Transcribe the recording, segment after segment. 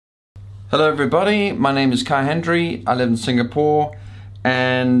Hello everybody, my name is Kai Hendry, I live in Singapore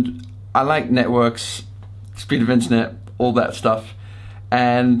and I like networks, speed of internet, all that stuff,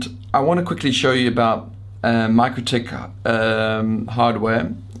 and I want to quickly show you about Mikrotik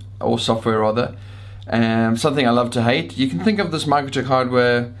hardware, or software rather, something I love to hate. You can think of this Mikrotik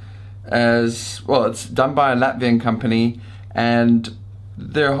hardware as, well, it's done by a Latvian company and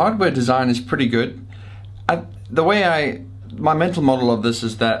their hardware design is pretty good. My mental model of this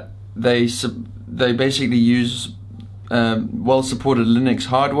is that they basically use well-supported Linux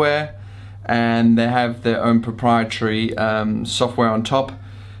hardware, and they have their own proprietary software on top,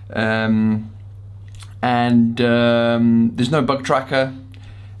 and there's no bug tracker,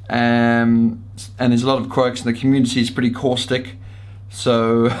 and there's a lot of quirks, and the community is pretty caustic.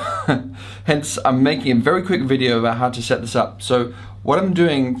 So hence I'm making a very quick video about how to set this up. So what I'm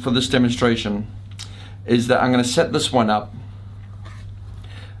doing for this demonstration is that I'm going to set this one up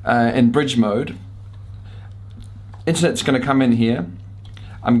in bridge mode. Internet's going to come in here.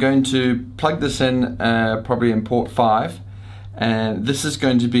 I'm going to plug this in probably in port 5, and this is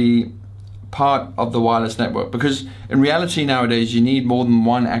going to be part of the wireless network, because in reality nowadays you need more than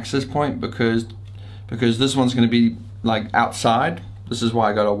one access point, because this one's going to be like outside. This is why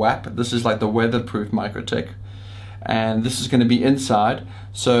I got a WAP. This is like the weatherproof Mikrotik, and this is going to be inside.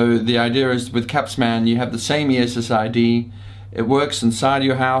 So the idea is with CAPsMAN you have the same ESSID. It works inside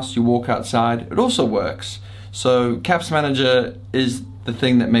your house, you walk outside, it also works. So CAPS Manager is the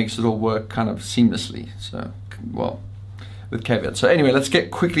thing that makes it all work kind of seamlessly. So, well, with caveats. So anyway, let's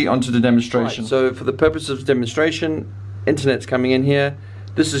get quickly onto the demonstration. Right, so for the purpose of demonstration, internet's coming in here.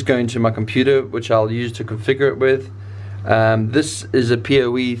 This is going to my computer, which I'll use to configure it with. This is a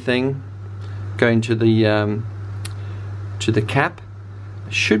PoE thing going to the cap.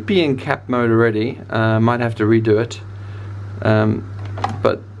 Should be in cap mode already. Might have to redo it.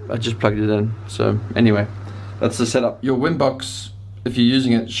 But I just plugged it in. So anyway, that's the setup. Your Winbox, if you're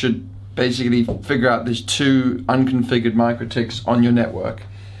using it, should basically figure out there's two unconfigured Mikrotiks on your network.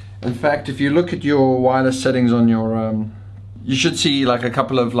 In fact, if you look at your wireless settings on your, you should see like a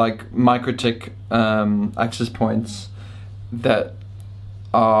couple of like Mikrotik access points that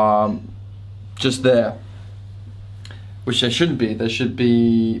are just there, which they shouldn't be. They should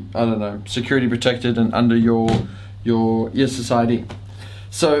be, I don't know, security protected and under your ESSID.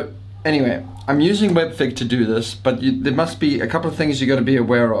 So anyway, I'm using WebFig to do this, but there must be a couple of things you got to be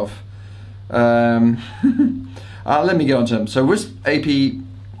aware of. Let me get on to them. So WISP AP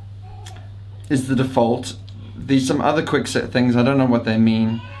is the default. There's some other quick set things, I don't know what they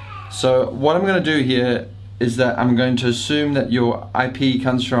mean. So what I'm going to do here is that I'm going to assume that your IP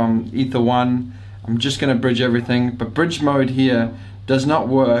comes from Ether1. I'm just going to bridge everything, but bridge mode here does not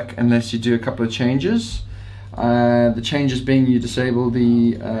work unless you do a couple of changes. The changes being you disable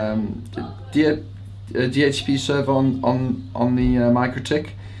the DHCP server on the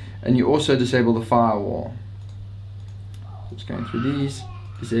Mikrotik, and you also disable the firewall. Just going through these: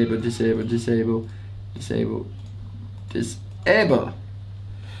 disable, disable, disable, disable, disable.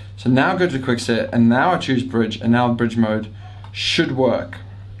 So now go to quick set, and now I choose bridge, and now bridge mode should work.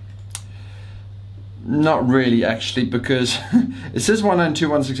 Not really, actually, because it says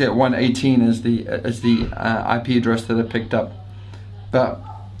 192.168.118 as the IP address that I picked up, but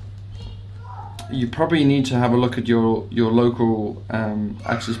you probably need to have a look at your local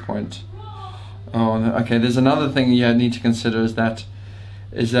access point. Oh, okay. There's another thing you need to consider is that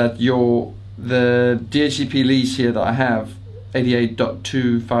the DHCP lease here that I have,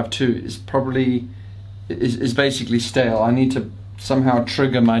 88.252, is probably is basically stale. I need to somehow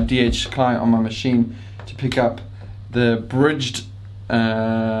trigger my DH client on my machine to pick up the bridged IP,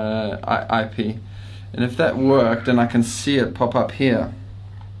 and if that worked, then I can see it pop up here.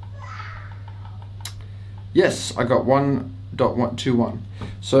 Yes, I got 1.121.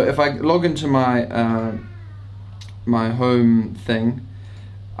 So if I log into my my home thing,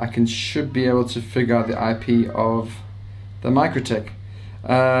 I should be able to figure out the IP of the Mikrotik.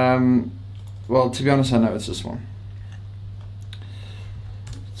 Well, to be honest, I know it's this one.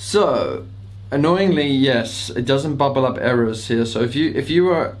 So, annoyingly, yes, it doesn't bubble up errors here. So if you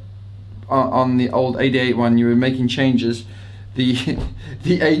were on the old 88 one, you were making changes, the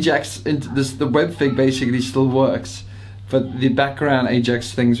Ajax into the WebFig basically still works, but the background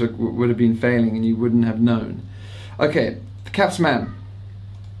Ajax things would have been failing, and you wouldn't have known. Okay, the CAPsMAN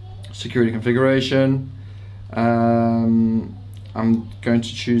security configuration. I'm going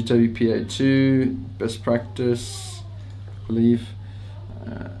to choose WPA2 best practice, I believe.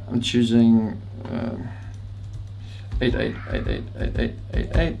 I'm choosing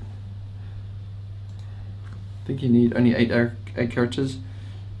 88888888. I think you need only 8 characters.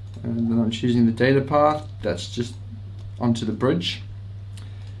 And then I'm choosing the data path, that's just onto the bridge.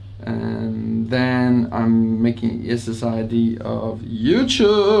 And then I'm making SSID of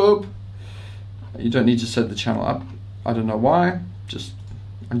YouTube. You don't need to set the channel up. I don't know why,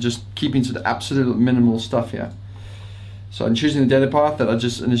 I'm just keeping to the absolute minimal stuff here. So I'm choosing the data path that I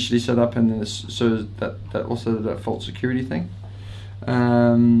just initially set up, and then so that also the default security thing.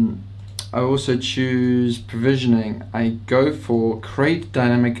 I also choose provisioning. I go for create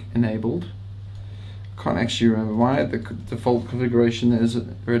dynamic enabled. Can't actually remember why. The default configuration is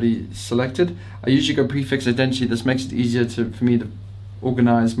already selected. I usually go prefix identity. This makes it easier for me to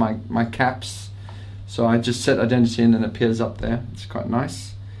organize my caps. So I just set identity and then it appears up there. It's quite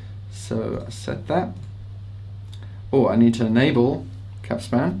nice. So I set that. Oh, I need to enable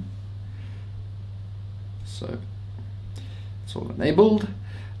CAPsMAN. So it's all enabled.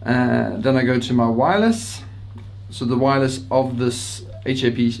 Then I go to my wireless. So the wireless of this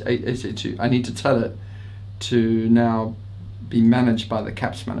HAP882, I need to tell it to now be managed by the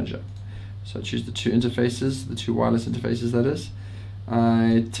CAPS manager. So I choose the two interfaces, the two wireless interfaces that is.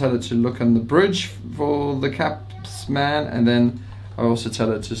 I tell it to look on the bridge for the CAPsMAN, and then I also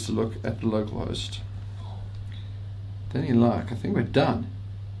tell it just to look at the local host. With any luck, I think we're done.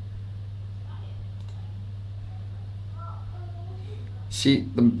 See,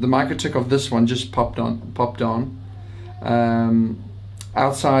 the Mikrotik of this one just popped on.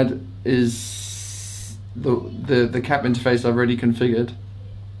 Outside is the cap interface I've already configured.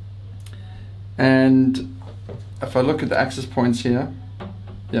 And if I look at the access points here,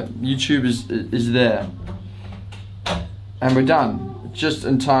 yeah, YouTube is there. And we're done. Just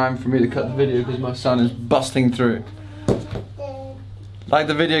in time for me to cut the video because my son is busting through. Like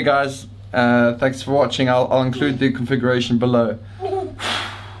the video, guys. Thanks for watching. I'll include the configuration below.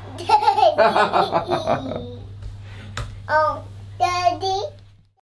 Oh.